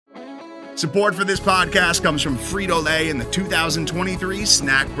Support for this podcast comes from Frito-Lay in the 2023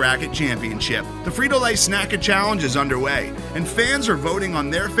 Snack Bracket Championship. The Frito-Lay Snack-It Challenge is underway, and fans are voting on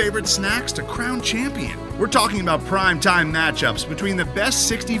their favorite snacks to crown champion. We're talking about prime-time matchups between the best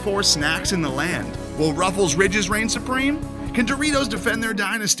 64 snacks in the land. Will Ruffles Ridges reign supreme? Can Doritos defend their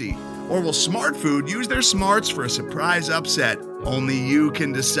dynasty? Or will Smart Food use their smarts for a surprise upset? Only you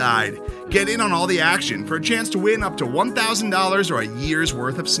can decide. Get in on all the action for a chance to win up to $1,000 or a year's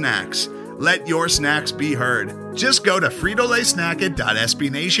worth of snacks. Let your snacks be heard. Just go to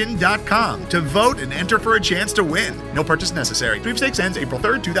fritolaysnacket.sbnation.com to vote and enter for a chance to win. No purchase necessary. Sweepstakes ends April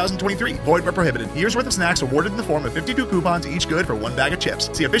 3rd, 2023. Void where prohibited. Year's worth of snacks awarded in the form of 52 coupons, each good for one bag of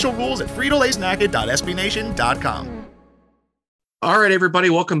chips. See official rules at fritolaysnacket.sbnation.com. All right,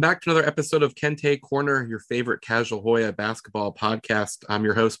 everybody, welcome back to another episode of Kente Corner, your favorite Casual Hoya basketball podcast. I'm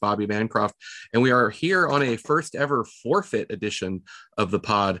your host, Bobby Bancroft, and we are here on a first ever Forfeit edition of the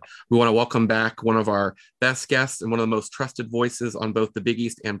pod. We want to welcome back one of our best guests and one of the most trusted voices on both the Big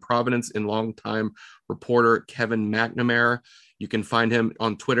East and Providence in longtime reporter Kevin McNamara. You can find him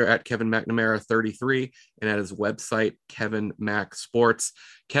on Twitter at Kevin McNamara33 and at his website, Kevin Mac Sports.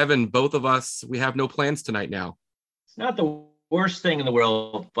 Kevin, both of us, we have no plans tonight now. It's not the worst thing in the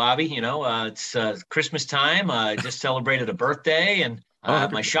world, Bobby. You know, it's Christmas time. I just celebrated a birthday, and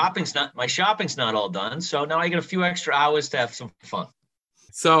my shopping's not all done. So now I get a few extra hours to have some fun.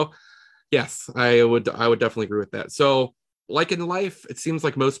 So, yes, I would definitely agree with that. So, like in life, it seems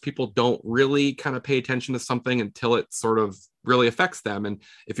like most people don't really kind of pay attention to something until it sort of really affects them. And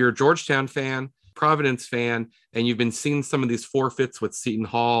if you're a Georgetown fan, Providence fan, and you've been seeing some of these forfeits with Seton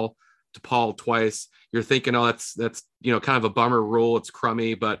Hall, DePaul twice, you're thinking, oh, that's kind of a bummer rule. It's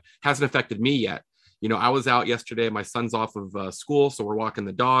crummy, but hasn't affected me yet. You know, I was out yesterday. My son's off of school, so we're walking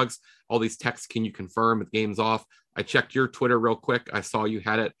the dogs. All these texts, can you confirm the game's off? I checked your Twitter real quick. I saw you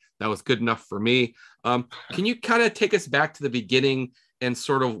had it. That was good enough for me. Can you kind of take us back to the beginning and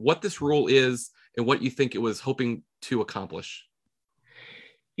sort of what this rule is and what you think it was hoping to accomplish?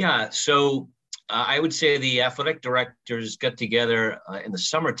 Yeah, so I would say the athletic directors got together in the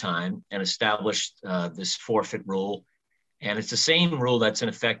summertime and established this forfeit rule. And it's the same rule that's in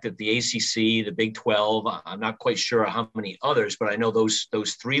effect at the ACC, the Big 12. I'm not quite sure how many others, but I know those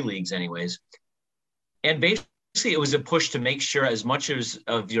three leagues anyways. And basically, it was a push to make sure as much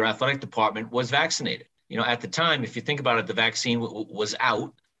of your athletic department was vaccinated. You know, at the time, if you think about it, the vaccine was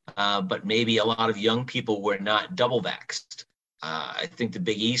out, but maybe a lot of young people were not double vaxxed. I think the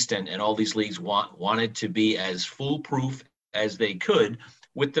Big East and all these leagues wanted to be as foolproof as they could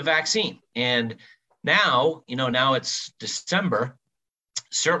with the vaccine. And now it's December.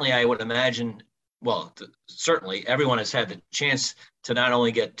 Certainly, I would imagine, certainly everyone has had the chance to not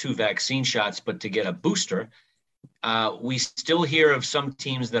only get 2 vaccine shots, but to get a booster. We still hear of some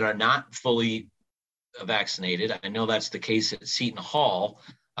teams that are not fully vaccinated. I know that's the case at Seton Hall.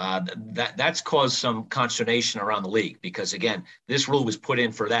 That's caused some consternation around the league because, again, this rule was put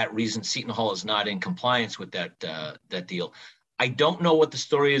in for that reason. Seton Hall is not in compliance with that deal. I don't know what the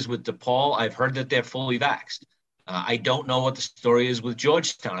story is with DePaul. I've heard that they're fully vaxxed. I don't know what the story is with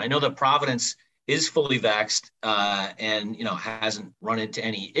Georgetown. I know that Providence is fully vaxxed and hasn't run into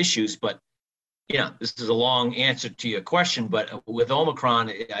any issues. But this is a long answer to your question. But with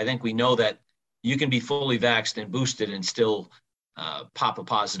Omicron, I think we know that you can be fully vaxxed and boosted and still pop a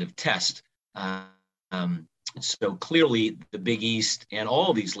positive test. So clearly the Big East and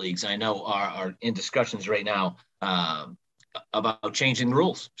all of these leagues I know are in discussions right now about changing the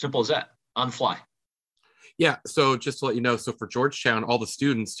rules. Simple as that, on the fly. Yeah, so just to let you know, so for Georgetown, all the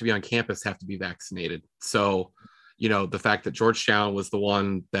students to be on campus have to be vaccinated. So, the fact that Georgetown was the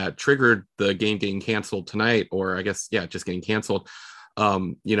one that triggered the game getting canceled tonight, or I guess, just getting canceled,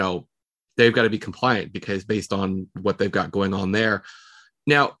 they've got to be compliant because based on what they've got going on there.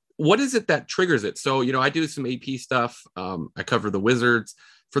 Now, what is it that triggers it? So, I do some AP stuff. I cover the Wizards.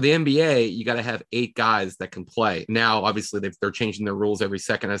 For the NBA, you got to have 8 guys that can play. Now, obviously, they're changing their rules every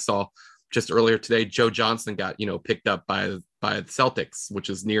second. I saw just earlier today, Joe Johnson got, picked up by the Celtics, which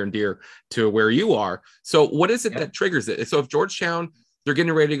is near and dear to where you are. So what is it that triggers it? So if Georgetown, they're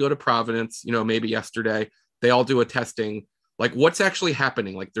getting ready to go to Providence, maybe yesterday, they all do a testing. Like, what's actually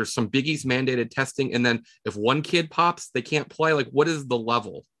happening? Like, there's some Big East mandated testing. And then if one kid pops, they can't play. Like, what is the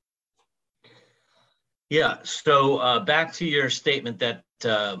level? Yeah. So back to your statement that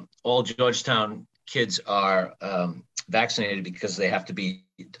all Georgetown kids are vaccinated because they have to be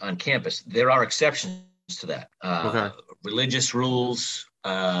on campus. There are exceptions to that. Okay. Religious rules.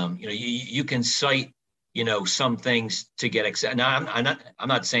 You can cite, some things to get accepted. Now, I'm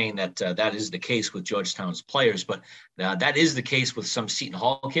not saying that that is the case with Georgetown's players, but that is the case with some Seton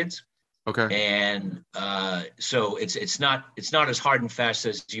Hall kids. Okay. And so it's not as hard and fast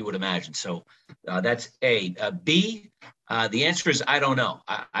as you would imagine. So that's A. B. The answer is I don't know.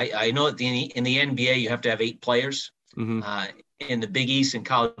 I know that in the NBA you have to have 8 players. Mm-hmm. In the Big East in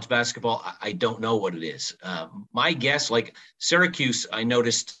college basketball, I don't know what it is. My guess, like Syracuse, I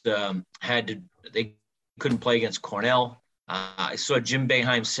noticed they couldn't play against Cornell. I saw Jim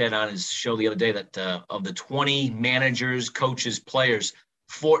Boeheim said on his show the other day that of the 20 managers, coaches, players,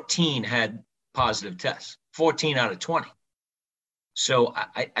 14 had positive tests, 14 out of 20. So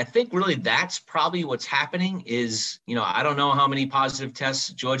I think really that's probably what's happening is, I don't know how many positive tests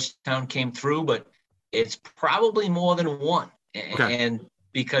Georgetown came through, but it's probably more than one. Okay. And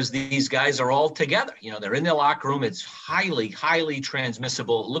because these guys are all together, they're in their locker room. It's highly, highly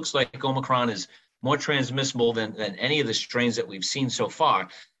transmissible. It looks like Omicron is more transmissible than any of the strains that we've seen so far.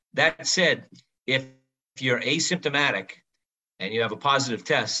 That said, if you're asymptomatic and you have a positive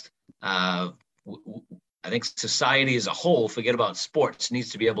test, I think society as a whole, forget about sports,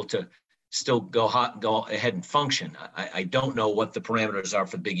 needs to be able to still go ahead and function. I don't know what the parameters are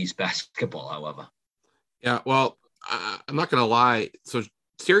for Big East basketball, however. Yeah, well, I'm not going to lie. So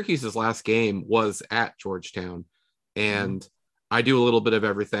Syracuse's last game was at Georgetown, and I do a little bit of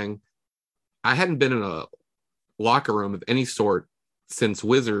everything. I hadn't been in a locker room of any sort since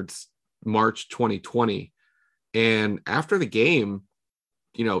Wizards March 2020. And after the game,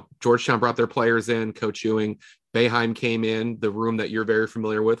 Georgetown brought their players in, Coach Ewing, Boeheim came in, the room that you're very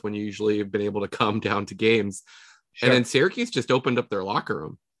familiar with when you usually have been able to come down to games. Sure. And then Syracuse just opened up their locker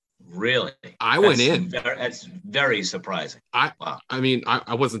room. Really? I went in. That's very surprising. Wow. I mean,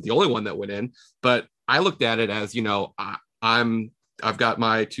 I wasn't the only one that went in, but I looked at it as, I've got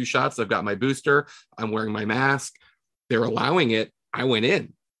my 2 shots. I've got my booster. I'm wearing my mask. They're allowing it. I went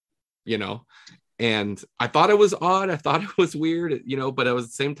in, and I thought it was odd. I thought it was weird, but it was at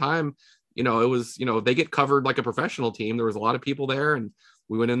the same time, it was, they get covered like a professional team. There was a lot of people there, and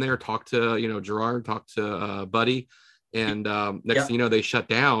we went in there, talked to, Gerard, talked to Buddy, and next thing you know, they shut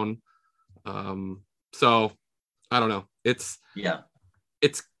down. So I don't know. It's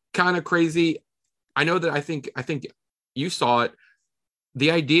kind of crazy. I know that I think you saw it.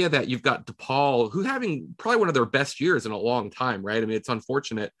 The idea that you've got DePaul, who's having probably one of their best years in a long time, right? I mean, it's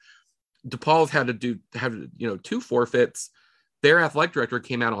unfortunate. DePaul's had to have 2 forfeits. Their athletic director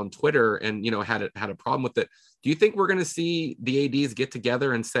came out on Twitter and, had a problem with it. Do you think we're going to see the ADs get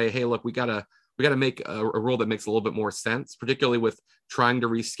together and say, hey, look, we got to make a rule that makes a little bit more sense, particularly with trying to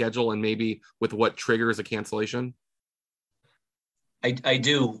reschedule and maybe with what triggers a cancellation? I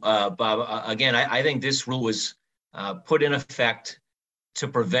do, Bob. Again, I think this rule was put in effect to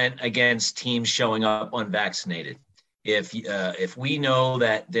prevent against teams showing up unvaccinated. If we know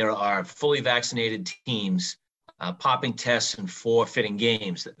that there are fully vaccinated teams popping tests and forfeiting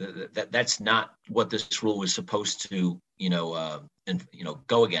games, that's not what this rule was supposed to,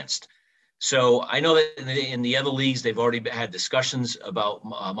 go against. So I know that in the other leagues, they've already had discussions about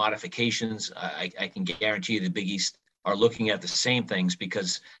modifications. I can guarantee you the Big East are looking at the same things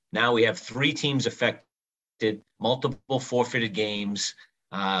because now we have 3 teams affected, multiple forfeited games.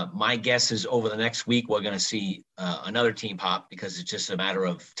 My guess is over the next week, we're going to see another team pop because it's just a matter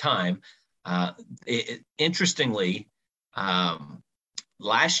of time. Interestingly,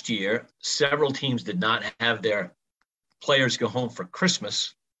 last year, several teams did not have their players go home for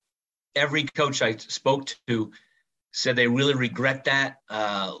Christmas. Every coach I spoke to said they really regret that,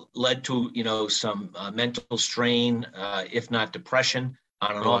 led to, some mental strain, if not depression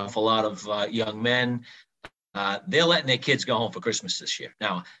on an awful lot of young men. They're letting their kids go home for Christmas this year.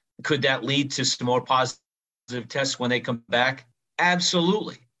 Now, could that lead to some more positive tests when they come back?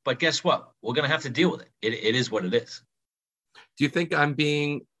 Absolutely. But guess what? We're going to have to deal with it. It is what it is. Do you think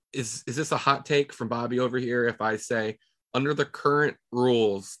is this a hot take from Bobby over here if I say under the current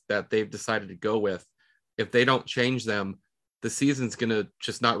rules that they've decided to go with, if they don't change them, the season's going to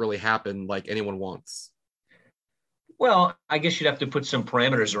just not really happen like anyone wants? Well, I guess you'd have to put some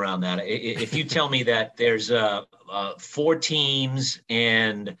parameters around that. If you tell me that there's 4 teams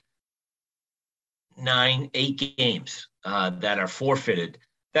and 8 games that are forfeited,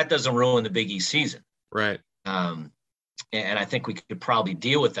 that doesn't ruin the Big East season. Right. And I think we could probably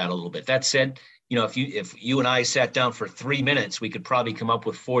deal with that a little bit. That said, if you and I sat down for 3 minutes, we could probably come up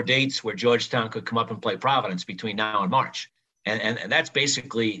with 4 dates where Georgetown could come up and play Providence between now and March. And that's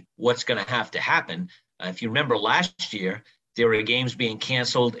basically what's going to have to happen. If you remember last year, there were games being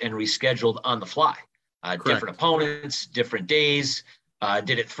canceled and rescheduled on the fly. Different opponents, different days.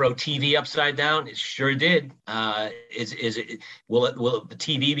 Did it throw TV upside down? It sure did. Will the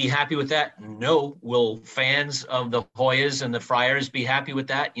TV be happy with that? No. Will fans of the Hoyas and the Friars be happy with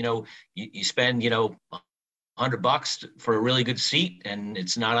that? You spend $100 for a really good seat, and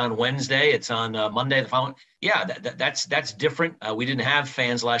it's not on Wednesday; it's on Monday the following. Yeah, that's different. We didn't have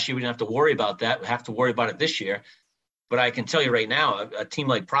fans last year; we didn't have to worry about that. We have to worry about it this year. But I can tell you right now, a team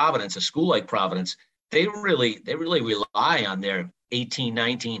like Providence, a school like Providence, they really rely on their 18,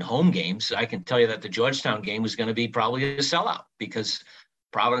 19 home games. I can tell you that the Georgetown game was going to be probably a sellout because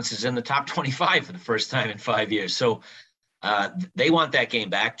Providence is in the top 25 for the first time in 5 years. So they want that game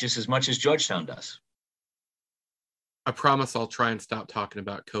back just as much as Georgetown does. I promise I'll try and stop talking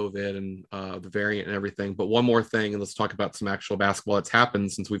about COVID and the variant and everything. But one more thing, and let's talk about some actual basketball that's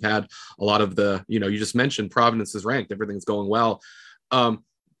happened since we've had a lot of the, you just mentioned Providence is ranked. Everything's going well.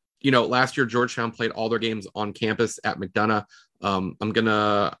 Last year, Georgetown played all their games on campus at McDonough.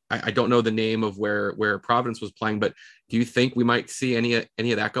 I don't know the name of where Providence was playing, but do you think we might see any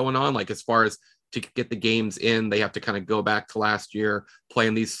of that going on? Like as far as to get the games in, they have to kind of go back to last year, play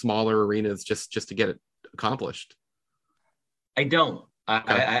in these smaller arenas just to get it accomplished. I don't.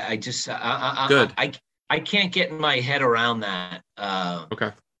 Okay. I just good. I can't get in my head around that.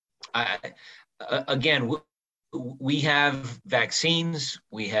 Okay. Again, we have vaccines,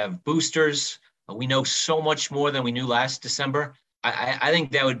 we have boosters. We know so much more than we knew last December. I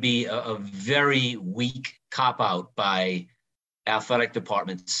think that would be a very weak cop-out by athletic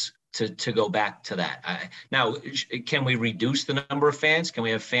departments to go back to that. Now, can we reduce the number of fans? Can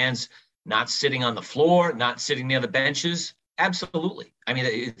we have fans not sitting on the floor, not sitting near the benches? Absolutely. I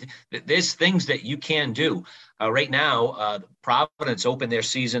mean, there's things that you can do. Right now, Providence opened their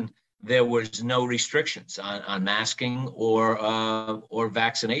season. There was no restrictions on masking or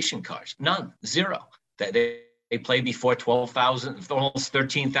vaccination cards. None. Zero. They played before 12,000, almost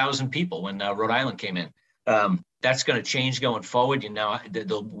 13,000 people when Rhode Island came in. That's going to change going forward. There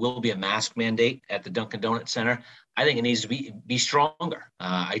will be a mask mandate at the Dunkin' Donuts Center. I think it needs to be stronger.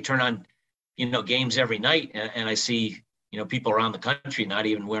 I turn on, games every night and I see, people around the country not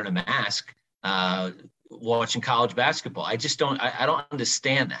even wearing a mask, watching college basketball. I don't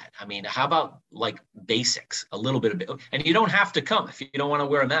understand that. I mean, how about like basics, a little bit of it? And you don't have to come if you don't want to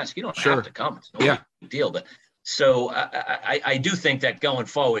wear a mask. You don't have to come. It's no big deal. But so I do think that going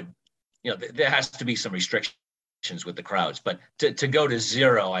forward, there has to be some restrictions with the crowds. But to go to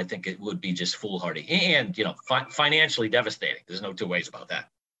zero, I think it would be just foolhardy and financially devastating. There's no two ways about that.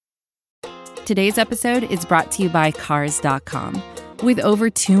 Today's episode is brought to you by Cars.com. With over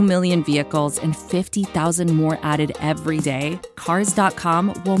 2 million vehicles and 50,000 more added every day,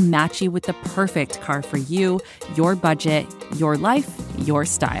 Cars.com will match you with the perfect car for you, your budget, your life, your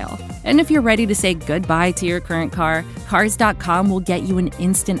style. And if you're ready to say goodbye to your current car, Cars.com will get you an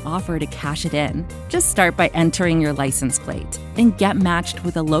instant offer to cash it in. Just start by entering your license plate and get matched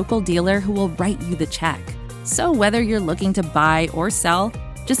with a local dealer who will write you the check. So whether you're looking to buy or sell,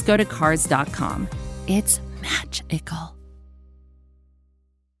 just go to Cars.com. It's magical.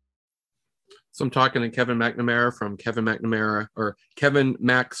 So I'm talking to Kevin McNamara from Kevin McNamara or Kevin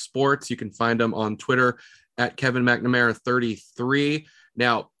Mac Sports. You can find him on Twitter at Kevin McNamara 33.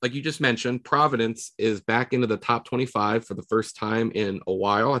 Now, like you just mentioned, Providence is back into the top 25 for the first time in a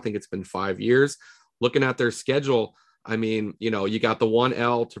while. I think it's been 5 years. Looking at their schedule, I mean, you got the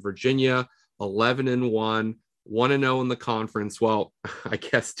 1L to Virginia, 11-1, 1-0 in the conference. Well, I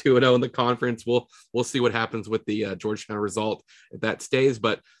guess 2-0 in the conference. We'll see what happens with the Georgetown result if that stays.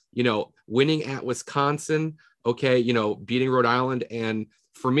 But winning at Wisconsin, okay, beating Rhode Island. And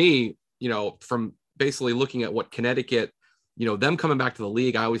for me, from basically looking at what Connecticut, them coming back to the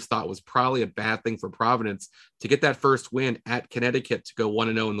league, I always thought was probably a bad thing for Providence to get that first win at Connecticut to go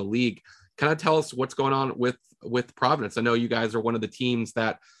 1-0 in the league. Kind of tell us what's going on with Providence. I know you guys are one of the teams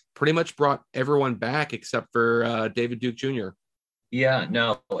that pretty much brought everyone back except for David Duke Jr. Yeah,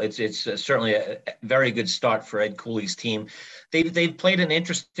 no, it's certainly a very good start for Ed Cooley's team. They've played an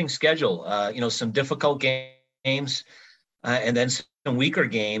interesting schedule, some difficult games and then some weaker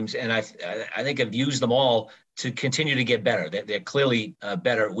games. And I think I've used them all to continue to get better. They're clearly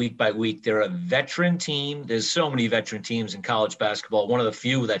better week by week. They're a veteran team. There's so many veteran teams in college basketball. One of the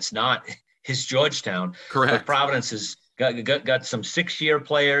few that's not is Georgetown. Correct. But Providence has got some 6-year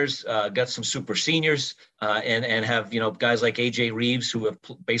players, got some super seniors, and have guys like AJ Reeves who have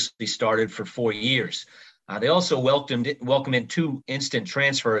basically started for 4 years. They also welcome in 2 instant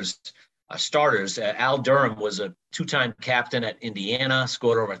transfers, starters. Al Durham was a 2-time captain at Indiana,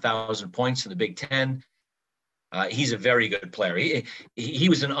 scored over 1,000 points in the Big Ten. He's a very good player. He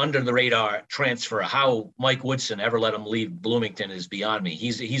was an under the radar transfer. How Mike Woodson ever let him leave Bloomington is beyond me.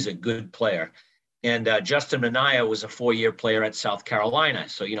 He's a good player. And Justin Minaya was a 4-year player at South Carolina.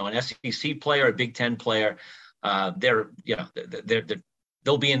 So, an SEC player, a Big Ten player, they'll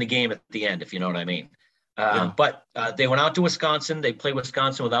be in the game at the end, if you know what I mean. But they went out to Wisconsin. They played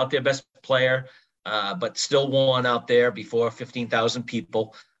Wisconsin without their best player, but still won out there before 15,000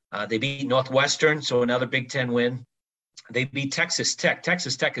 people. They beat Northwestern, so another Big Ten win. They beat Texas Tech.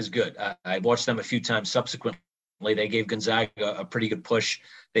 Texas Tech is good. I watched them a few times subsequently. They gave Gonzaga a pretty good push.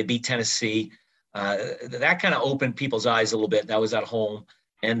 They beat Tennessee. That kind of opened people's eyes a little bit. That was at home.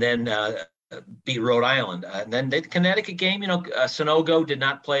 And then beat Rhode Island. And then the Connecticut game, Sonogo did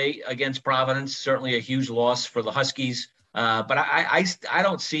not play against Providence. Certainly a huge loss for the Huskies. But I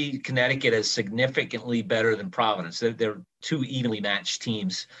don't see Connecticut as significantly better than Providence. They're two evenly matched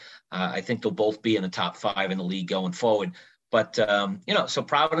teams. I think they'll both be in the top 5 in the league going forward. But, so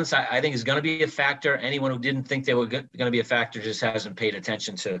Providence, I think, is going to be a factor. Anyone who didn't think they were going to be a factor just hasn't paid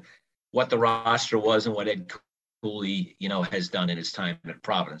attention to what the roster was and what Ed Cooley, has done in his time at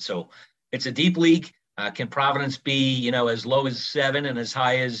Providence. So it's a deep league. Can Providence be, as low as 7 and as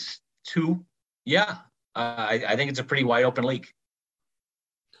high as 2? Yeah. I think it's a pretty wide open league.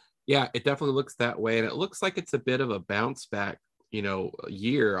 Yeah, it definitely looks that way. And it looks like it's a bit of a bounce back,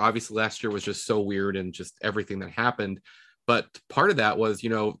 year. Obviously last year was just so weird and just everything that happened. But part of that was,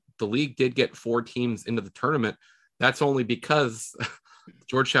 the league did get 4 teams into the tournament. That's only because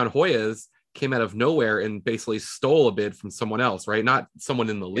Georgetown Hoyas came out of nowhere and basically stole a bid from someone else, right? Not someone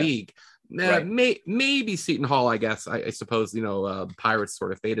in the league. Right. Maybe Seton Hall, I guess. I suppose, the Pirates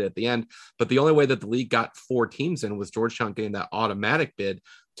sort of faded at the end. But the only way that the league got 4 teams in was Georgetown getting that automatic bid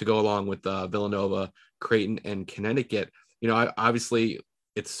to go along with Villanova, Creighton, and Connecticut. Obviously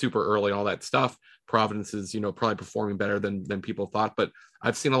it's super early and all that stuff. Providence is, probably performing better than people thought. But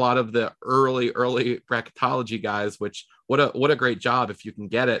I've seen a lot of the early bracketology guys, which what a great job if you can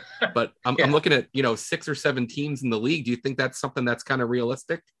get it. But I'm looking at, 6 or 7 teams in the league. Do you think that's something that's kind of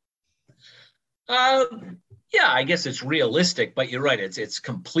realistic? Yeah, I guess it's realistic, but you're right. It's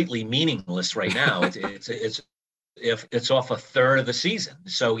completely meaningless right now. It's off a third of the season.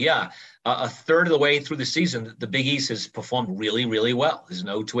 So yeah, a third of the way through the season, the Big East has performed really, really well. There's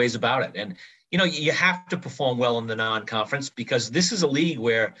no 2 ways about it. And, you have to perform well in the non-conference because this is a league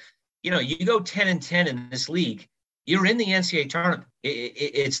where, you go 10-10 in this league, you're in the NCAA tournament.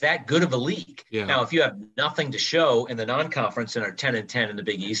 It's that good of a league. Yeah. Now, if you have nothing to show in the non-conference and are 10-10 in the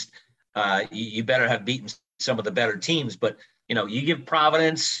Big East, you better have beaten some of the better teams. But, you give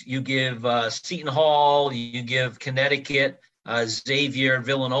Providence, you give Seton Hall, you give Connecticut, Xavier,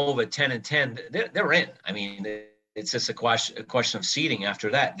 Villanova 10-10, they're in. I mean, it's just a question of seeding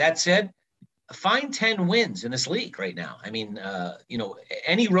after that. That said, find 10 wins in this league right now. I mean,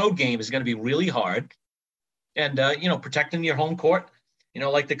 any road game is going to be really hard. And, protecting your home court,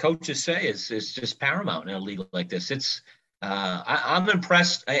 like the coaches say, is just paramount in a league like this. It's I'm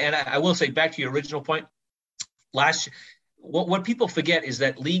impressed. And I will say, back to your original point, what people forget is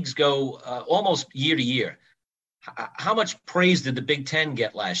that leagues go almost year to year. How much praise did the Big Ten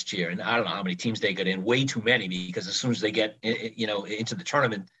get last year? And I don't know how many teams they got in, way too many, because as soon as they get, into the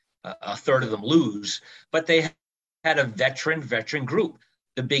tournament, a third of them lose. But they had a veteran group.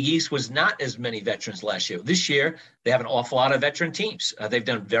 The Big East was not as many veterans last year. This year, they have an awful lot of veteran teams. They've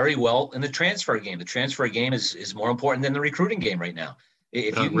done very well in the transfer game. The transfer game is more important than the recruiting game right now.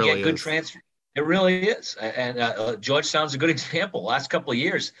 If you can get good transfer, it really is. And Georgetown's a good example. Last couple of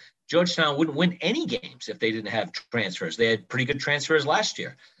years, Georgetown wouldn't win any games if they didn't have transfers. They had pretty good transfers last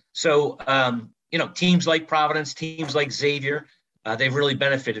year. So, teams like Providence, teams like Xavier, they've really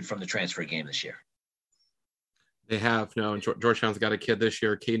benefited from the transfer game this year. They have. No, and Georgetown's got a kid this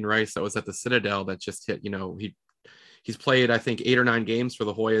year, Caden Rice, that was at the Citadel that just hit, he's played, I think, 8 or 9 games for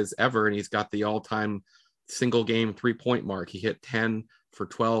the Hoyas ever, and he's got the all-time single game 3-point mark. He hit 10 for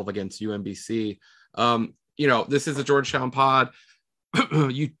 12 against UMBC. This is a Georgetown pod.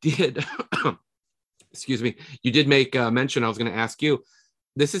 You did, excuse me, you did make mention, I was going to ask you,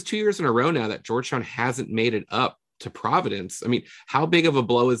 this is 2 years in a row now that Georgetown hasn't made it up to Providence. I mean, how big of a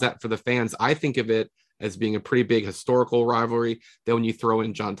blow is that for the fans? I think of it as being a pretty big historical rivalry. Then when you throw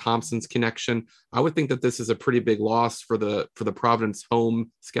in John Thompson's connection, I would think that this is a pretty big loss for the Providence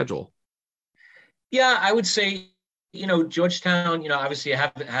home schedule. Yeah, I would say, Georgetown, obviously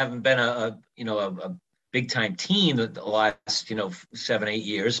haven't been a big time team the last, 7-8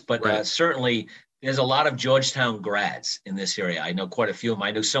 years, but right. Certainly there's a lot of Georgetown grads in this area. I know quite a few of them. I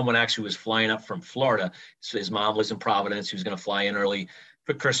knew someone actually was flying up from Florida. So his mom was in Providence. He was going to fly in early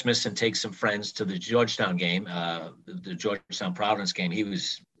for Christmas and take some friends to the Georgetown game, the Georgetown Providence game.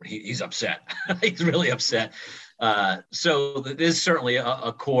 He's upset. He's really upset. So there's certainly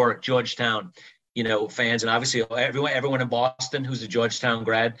a core Georgetown, fans, and obviously everyone in Boston who's a Georgetown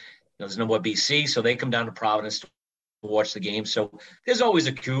grad doesn't know what BC, so they come down to Providence to watch the game. So there's always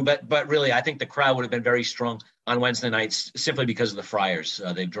a coup, but really I think the crowd would have been very strong on Wednesday nights simply because of the Friars.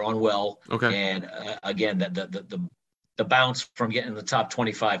 They've drawn well. Okay. And again, the bounce from getting the top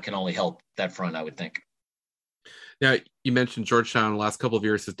 25 can only help that front, I would think. Now, you mentioned Georgetown in the last couple of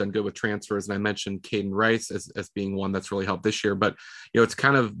years has done good with transfers, and I mentioned Caden Rice as being one that's really helped this year. But, it's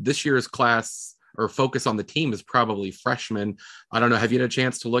kind of this year's class or focus on the team is probably freshmen. I don't know. Have you had a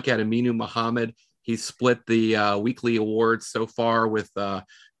chance to look at Aminu Muhammad? He split the weekly awards so far with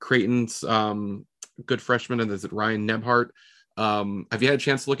Creighton's good freshman, and is it Ryan Nebhart? Have you had a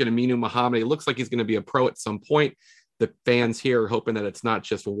chance to look at Aminu Muhammad? He looks like he's going to be a pro at some point. The fans here are hoping that it's not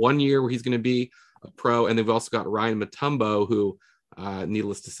just 1 year where he's going to be a pro. And they've also got Ryan Mutombo, who,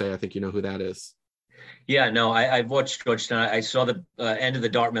 needless to say, I think you know who that is. Yeah, no, I've watched Georgetown. I saw the end of the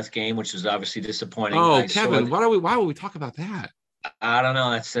Dartmouth game, which was obviously disappointing. Oh, Kevin, why would we talk about that? I don't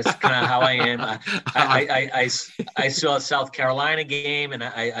know. That's kind of how I am. I saw a South Carolina game, and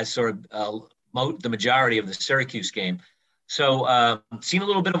I saw the majority of the Syracuse game. So seen a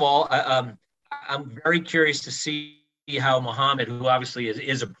little bit of all. I'm very curious to see how Muhammad, who obviously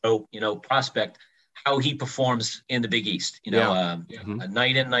is a pro, prospect, how he performs in the Big East. A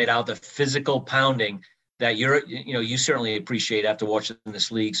night in, night out, the physical pounding that you certainly appreciate after watching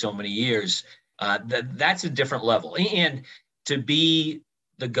this league so many years. That's a different level. And to be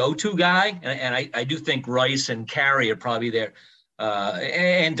the go-to guy, and I do think Rice and Carey are probably there,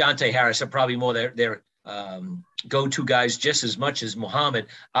 and Dante Harris are probably more their go-to guys just as much as Muhammad.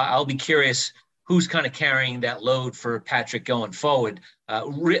 I'll be curious who's kind of carrying that load for Patrick going forward.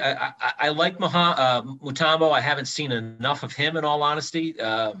 I like Mutombo. I haven't seen enough of him, in all honesty.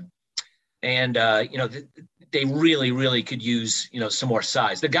 They really, really could use, some more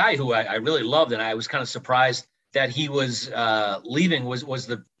size. The guy who I really loved, and I was kind of surprised that he was leaving, was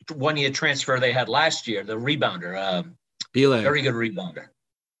the 1-year transfer they had last year, the rebounder. Bile. Very good rebounder.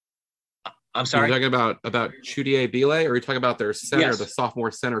 I'm sorry. You're talking about Chudier Bile, or are you talking about their center, yes, the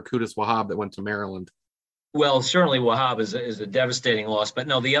sophomore center, Qudus Wahab, that went to Maryland? Well, certainly Wahab is a devastating loss, but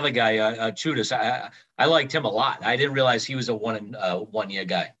no, the other guy, Qudus, I liked him a lot. I didn't realize he was a 1-year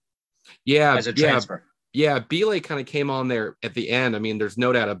guy. Yeah, as a transfer. Yeah, Bile kind of came on there at the end. I mean, there's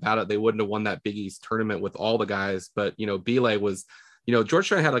no doubt about it. They wouldn't have won that Big East tournament with all the guys, but Bile was,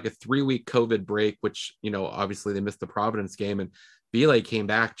 Georgetown had like a 3-week COVID break, which obviously they missed the Providence game, and Bile came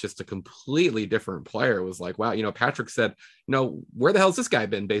back just a completely different player. It was like, wow, Patrick said, where the hell's this guy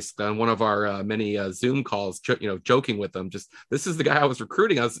been, basically, on one of our many Zoom calls, joking with them. Just, this is the guy I was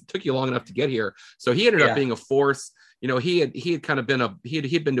recruiting. It took you long enough to get here. So he ended up being a force. He had kind of been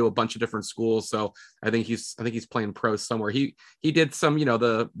he'd been to a bunch of different schools. So I think he's playing pro somewhere. He did some,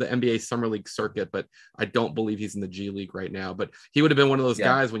 the NBA summer league circuit, but I don't believe he's in the G League right now. But he would have been one of those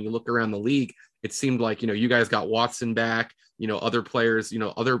guys when you look around the league. It seemed like, you guys got Watson back, other players,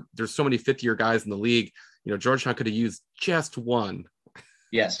 there's so many 5th-year guys in the league. Georgetown could have used just one.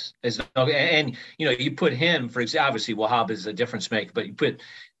 Yes. And you put him, for example, obviously Wahab is a difference maker, but you put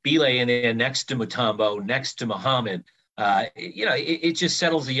Bile in there next to Mutombo, next to Muhammad. It just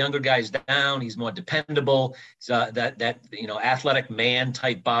settles the younger guys down. He's more dependable. That athletic man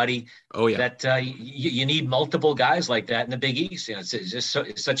type body. Oh yeah. That you need multiple guys like that in the Big East. It's just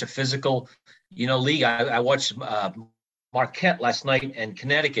it's such a physical, league. I watched Marquette last night and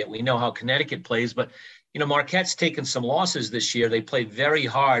Connecticut. We know how Connecticut plays, but Marquette's taken some losses this year. They played very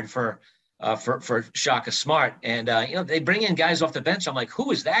hard for Shaka Smart, and they bring in guys off the bench. I'm like,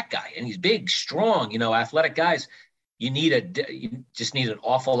 who is that guy? And he's big, strong, athletic guys. You just need an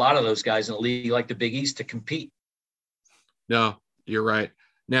awful lot of those guys in a league like the Big East to compete. No, you're right.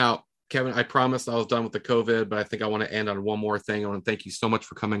 Now, Kevin, I promised I was done with the COVID, but I think I want to end on one more thing. I want to thank you so much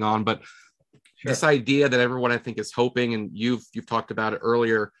for coming on. But this idea that everyone, I think, is hoping, and you've talked about it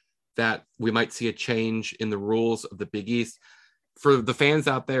earlier, that we might see a change in the rules of the Big East. For the fans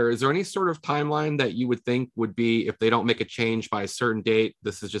out there, is there any sort of timeline that you would think would be, if they don't make a change by a certain date,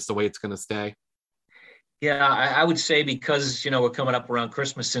 this is just the way it's going to stay? Yeah, I would say, because, we're coming up around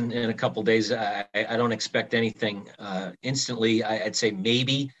Christmas in a couple of days, I don't expect anything instantly. I'd say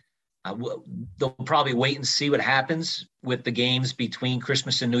maybe they'll probably wait and see what happens with the games between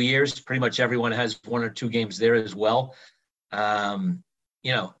Christmas and New Year's. Pretty much everyone has 1 or 2 games there as well.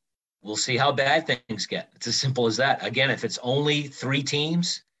 We'll see how bad things get. It's as simple as that. Again, if it's only 3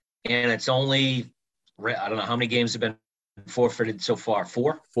 teams and it's only, I don't know how many games have been forfeited so far?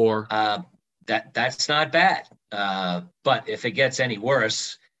 4? 4. That's not bad. But if it gets any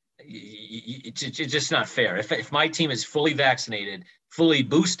worse, it's just not fair. If my team is fully vaccinated, fully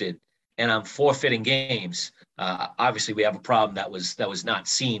boosted, and I'm forfeiting games, obviously we have a problem that was not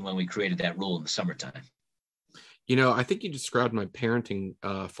seen when we created that rule in the summertime. I think you described my parenting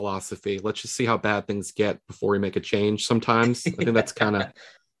philosophy. Let's just see how bad things get before we make a change. Sometimes I think that's kind of.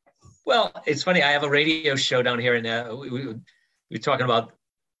 Well, it's funny. I have a radio show down here, and we're talking about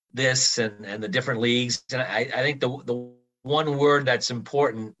this and the different leagues. And I think the one word that's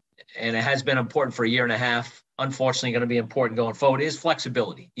important, and it has been important for a year and a half, unfortunately going to be important going forward, is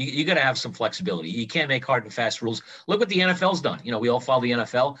flexibility. You got to have some flexibility. You can't make hard and fast rules. Look what the NFL's done. We all follow the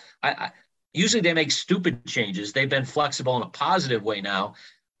NFL. Usually they make stupid changes. They've been flexible in a positive way now,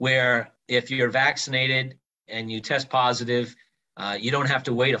 where if you're vaccinated and you test positive, you don't have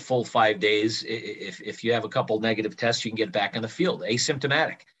to wait a full 5 days. If you have a couple negative tests, you can get back on the field,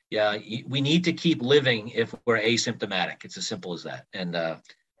 asymptomatic. Yeah, we need to keep living if we're asymptomatic. It's as simple as that. And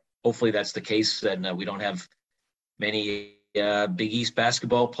hopefully that's the case, and we don't have many Big East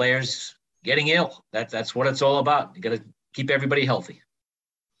basketball players getting ill. That's what it's all about. You got to keep everybody healthy.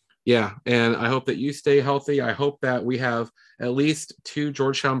 Yeah, and I hope that you stay healthy. I hope that we have at least 2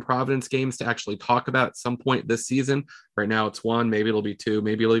 Georgetown Providence games to actually talk about at some point this season. Right now it's 1, maybe it'll be 2,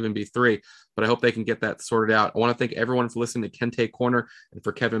 maybe it'll even be 3, but I hope they can get that sorted out. I want to thank everyone for listening to Kente Corner and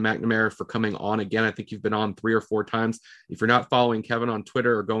for Kevin McNamara for coming on again. I think you've been on 3 or 4 times. If you're not following Kevin on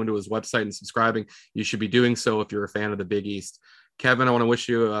Twitter or going to his website and subscribing, you should be doing so if you're a fan of the Big East. Kevin, I want to wish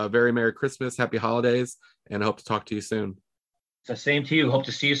you a very Merry Christmas, Happy Holidays, and I hope to talk to you soon. The same to you. Hope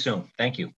to see you soon. Thank you.